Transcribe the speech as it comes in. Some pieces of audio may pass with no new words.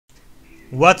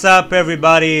What's up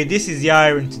everybody, this is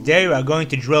Yair and today we are going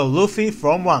to draw Luffy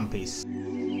from One Piece.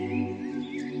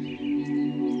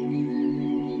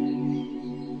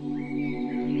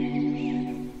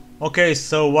 Okay,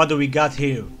 so what do we got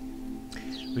here?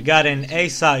 We got an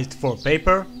A-sized 4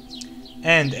 paper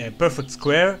and a perfect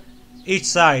square. Each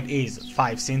side is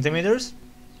 5 centimeters.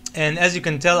 And as you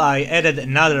can tell, I added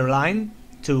another line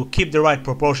to keep the right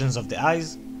proportions of the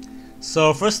eyes.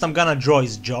 So first I'm gonna draw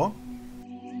his jaw.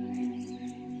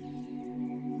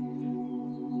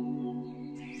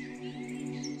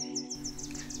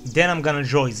 Then I'm gonna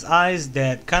draw his eyes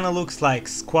that kinda looks like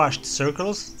squashed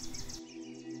circles.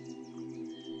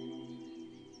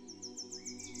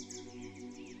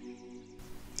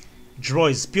 Draw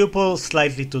his pupil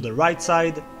slightly to the right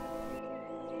side.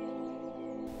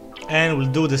 And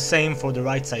we'll do the same for the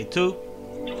right side too.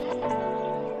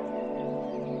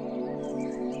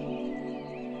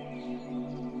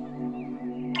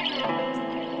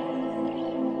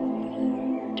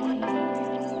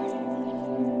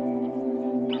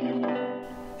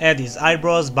 Add his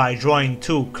eyebrows by drawing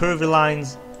 2 curvy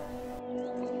lines.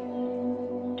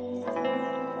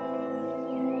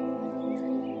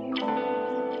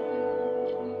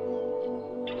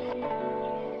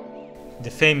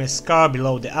 The famous scar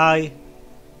below the eye.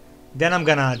 Then I'm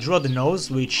gonna draw the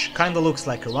nose, which kinda looks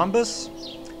like a rhombus.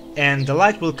 And the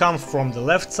light will come from the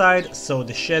left side, so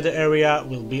the shadow area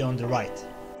will be on the right.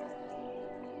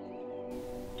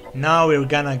 Now we're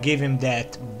gonna give him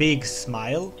that big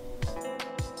smile.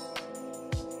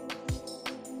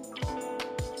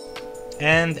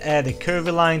 And add a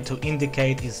curvy line to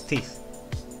indicate his teeth.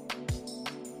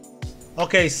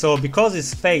 Okay, so because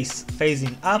his face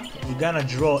facing up, we're gonna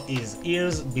draw his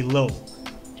ears below.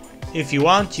 If you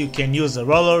want, you can use a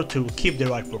roller to keep the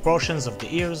right proportions of the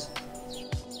ears.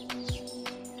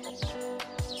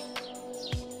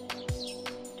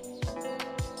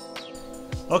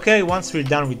 Okay, once we're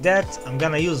done with that, I'm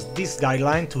gonna use this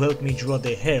guideline to help me draw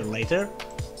the hair later.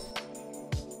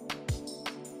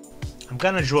 I'm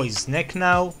gonna draw his neck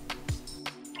now.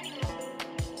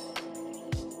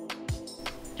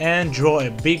 And draw a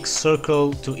big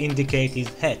circle to indicate his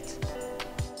head.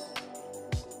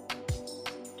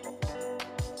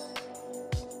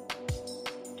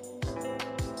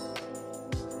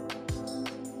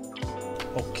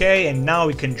 Okay, and now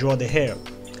we can draw the hair.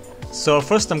 So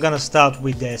first I'm gonna start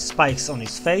with the spikes on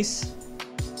his face.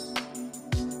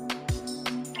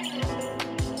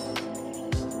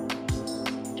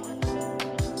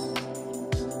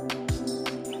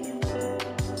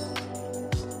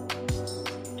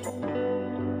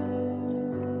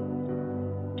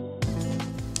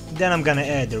 Then I'm gonna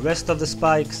add the rest of the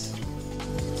spikes.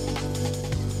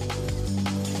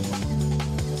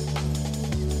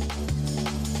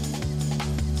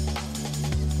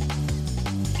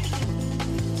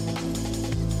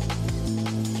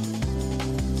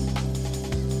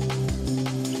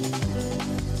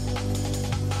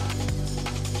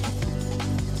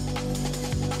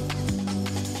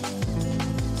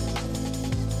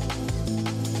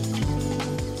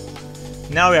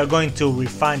 Now we are going to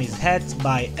refine his head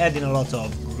by adding a lot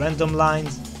of random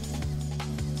lines.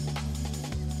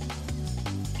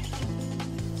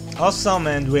 Awesome,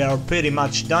 and we are pretty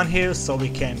much done here, so we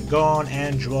can go on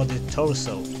and draw the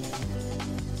torso.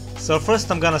 So first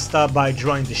I'm gonna start by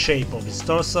drawing the shape of his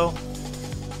torso.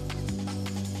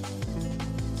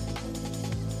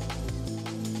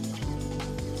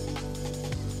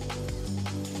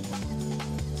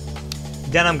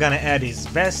 Then I'm gonna add his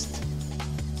vest.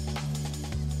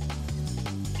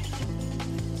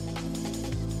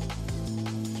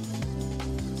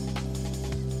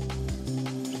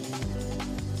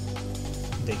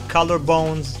 The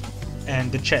collarbones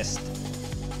and the chest.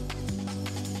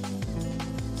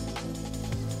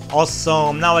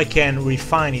 Also, now I can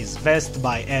refine his vest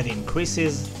by adding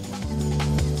creases.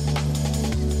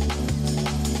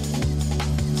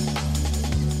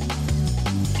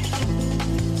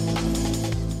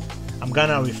 I'm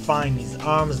gonna refine his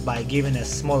arms by giving a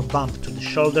small bump to the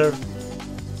shoulder.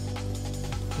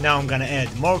 Now I'm gonna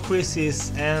add more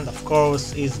creases and of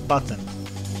course his button.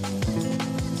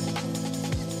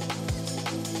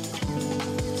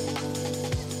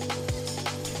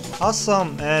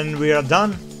 Awesome, and we are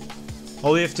done.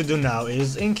 All we have to do now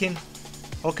is inking.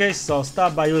 Okay, so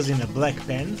start by using a black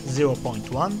pen,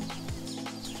 0.1.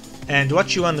 And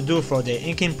what you want to do for the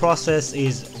inking process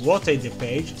is rotate the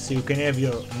page so you can have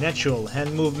your natural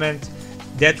hand movement.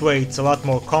 That way it's a lot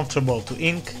more comfortable to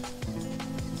ink.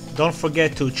 Don't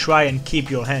forget to try and keep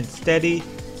your hand steady.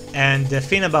 And the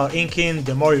thing about inking,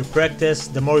 the more you practice,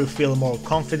 the more you feel more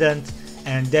confident,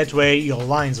 and that way your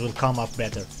lines will come up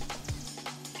better.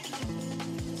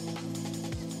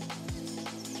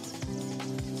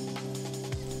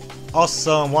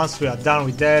 Awesome, once we are done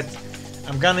with that,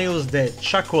 I'm gonna use the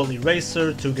charcoal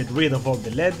eraser to get rid of all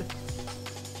the lead.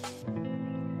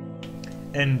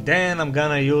 And then I'm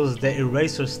gonna use the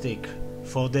eraser stick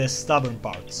for the stubborn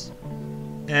parts.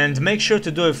 And make sure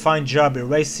to do a fine job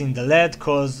erasing the lead,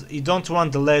 cause you don't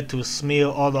want the lead to smear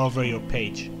all over your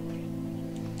page.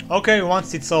 Okay,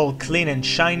 once it's all clean and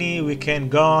shiny, we can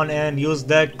go on and use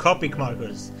the Copic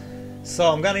markers.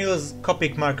 So I'm gonna use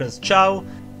Copic markers Chow.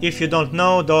 If you don't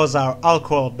know, those are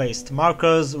alcohol based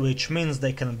markers, which means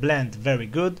they can blend very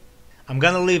good. I'm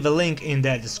gonna leave a link in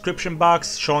the description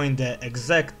box showing the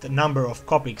exact number of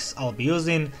Copics I'll be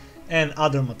using and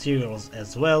other materials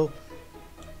as well.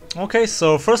 Okay,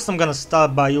 so first I'm gonna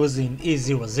start by using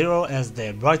E00 as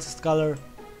the brightest color.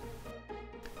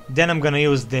 Then I'm gonna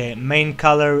use the main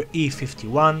color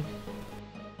E51.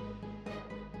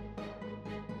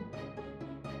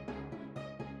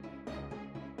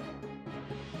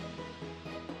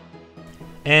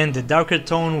 And the darker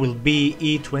tone will be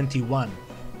E21.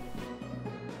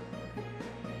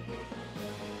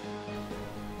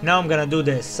 Now I'm gonna do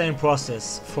the same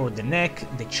process for the neck,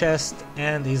 the chest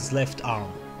and his left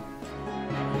arm.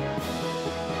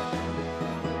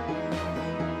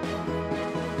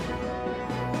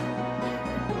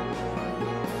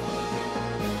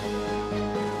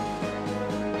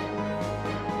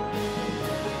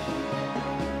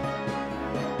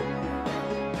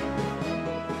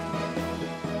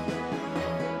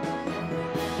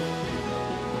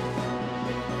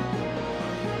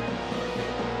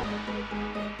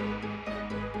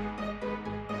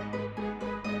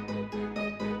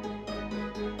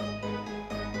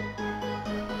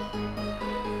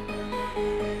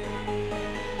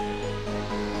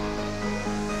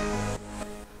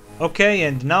 Okay,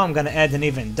 and now I'm gonna add an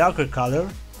even darker color.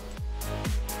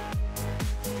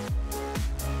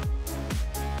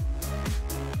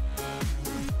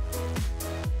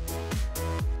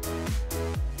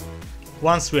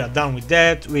 Once we are done with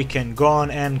that, we can go on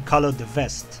and color the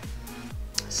vest.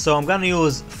 So I'm gonna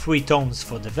use 3 tones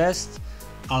for the vest.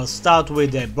 I'll start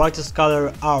with the brightest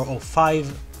color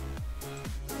R05.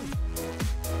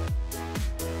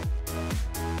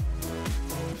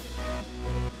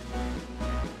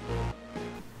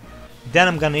 Then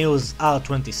I'm gonna use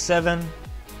R27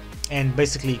 and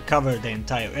basically cover the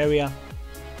entire area.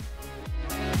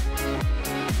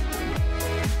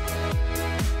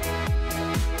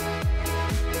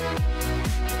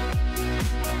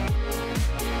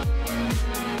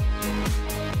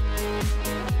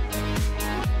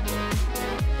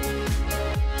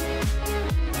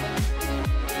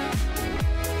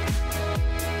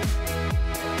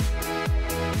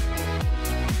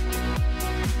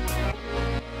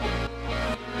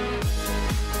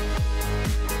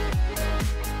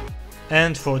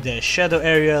 And for the shadow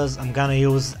areas, I'm gonna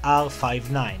use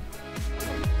R59.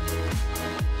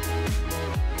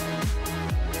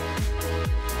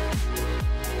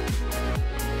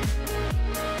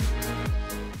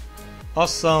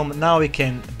 Awesome, now we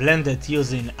can blend it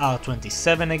using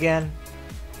R27 again.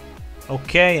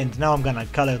 Okay, and now I'm gonna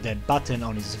color the button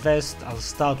on his vest. I'll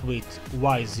start with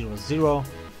Y00,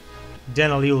 then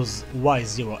I'll use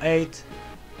Y08,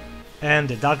 and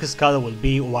the darkest color will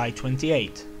be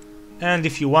Y28. And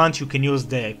if you want, you can use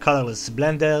the colorless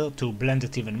blender to blend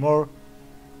it even more.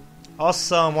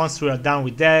 Awesome, once we are done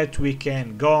with that, we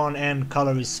can go on and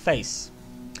color his face.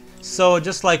 So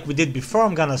just like we did before,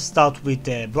 I'm gonna start with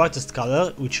the brightest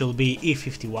color, which will be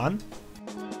E51.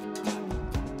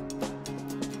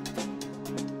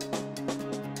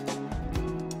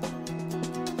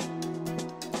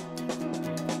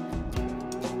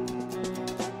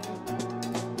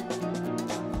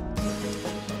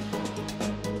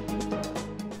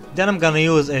 Then I'm gonna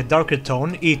use a darker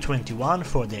tone, E21,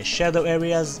 for the shadow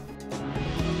areas.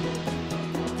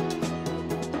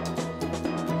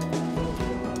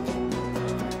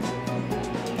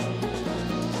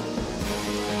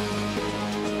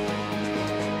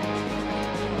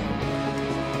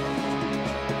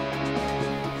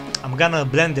 I'm gonna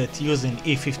blend it using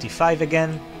E55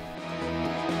 again.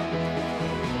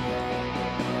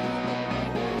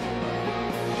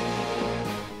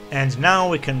 And now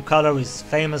we can color his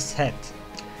famous hat.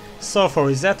 So for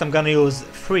his hat I'm gonna use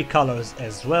 3 colors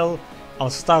as well. I'll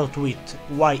start with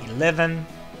Y11,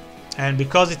 and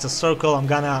because it's a circle I'm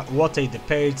gonna rotate the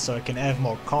page so I can have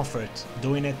more comfort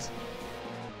doing it.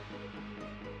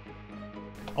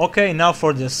 Okay, now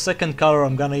for the second color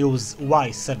I'm gonna use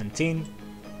Y17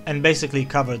 and basically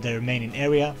cover the remaining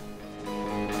area.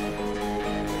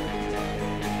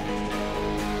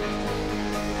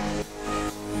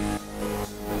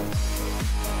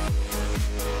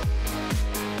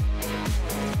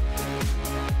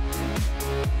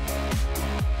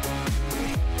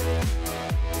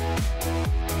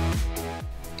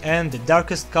 and the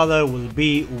darkest color will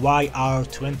be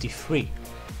YR23.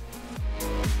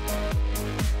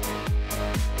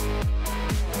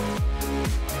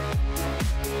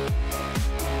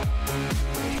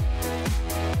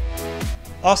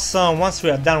 Awesome, once we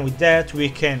are done with that, we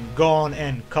can go on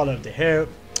and color the hair.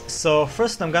 So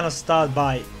first I'm gonna start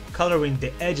by coloring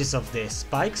the edges of the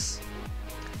spikes.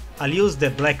 I'll use the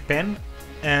black pen,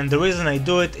 and the reason I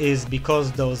do it is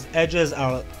because those edges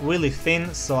are really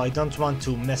thin, so I don't want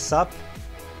to mess up.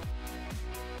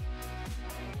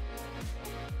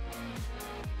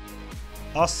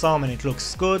 Awesome, and it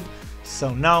looks good.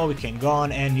 So now we can go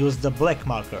on and use the black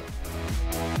marker.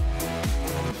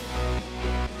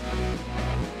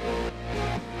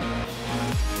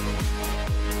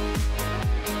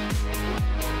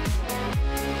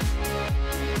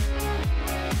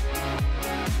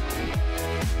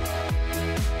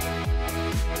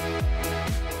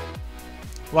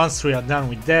 Once we are done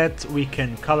with that, we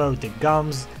can color the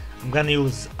gums. I'm gonna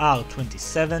use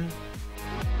R27.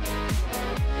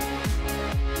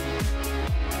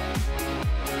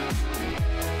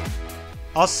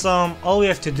 Awesome, all we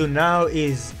have to do now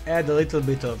is add a little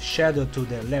bit of shadow to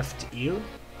the left ear.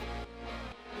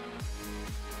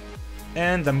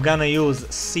 And I'm gonna use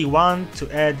C1 to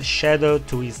add shadow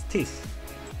to his teeth.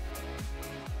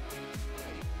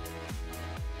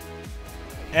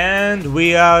 And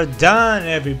we are done,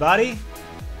 everybody!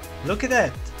 Look at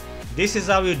that! This is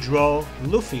how you draw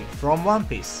Luffy from One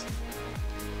Piece.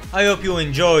 I hope you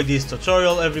enjoyed this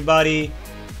tutorial, everybody.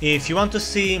 If you want to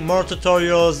see more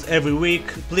tutorials every week,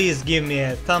 please give me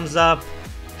a thumbs up,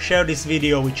 share this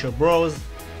video with your bros.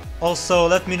 Also,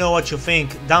 let me know what you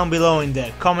think down below in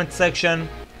the comment section.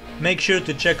 Make sure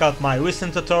to check out my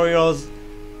recent tutorials.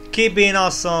 Keep being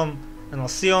awesome, and I'll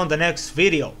see you on the next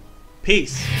video.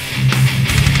 Peace!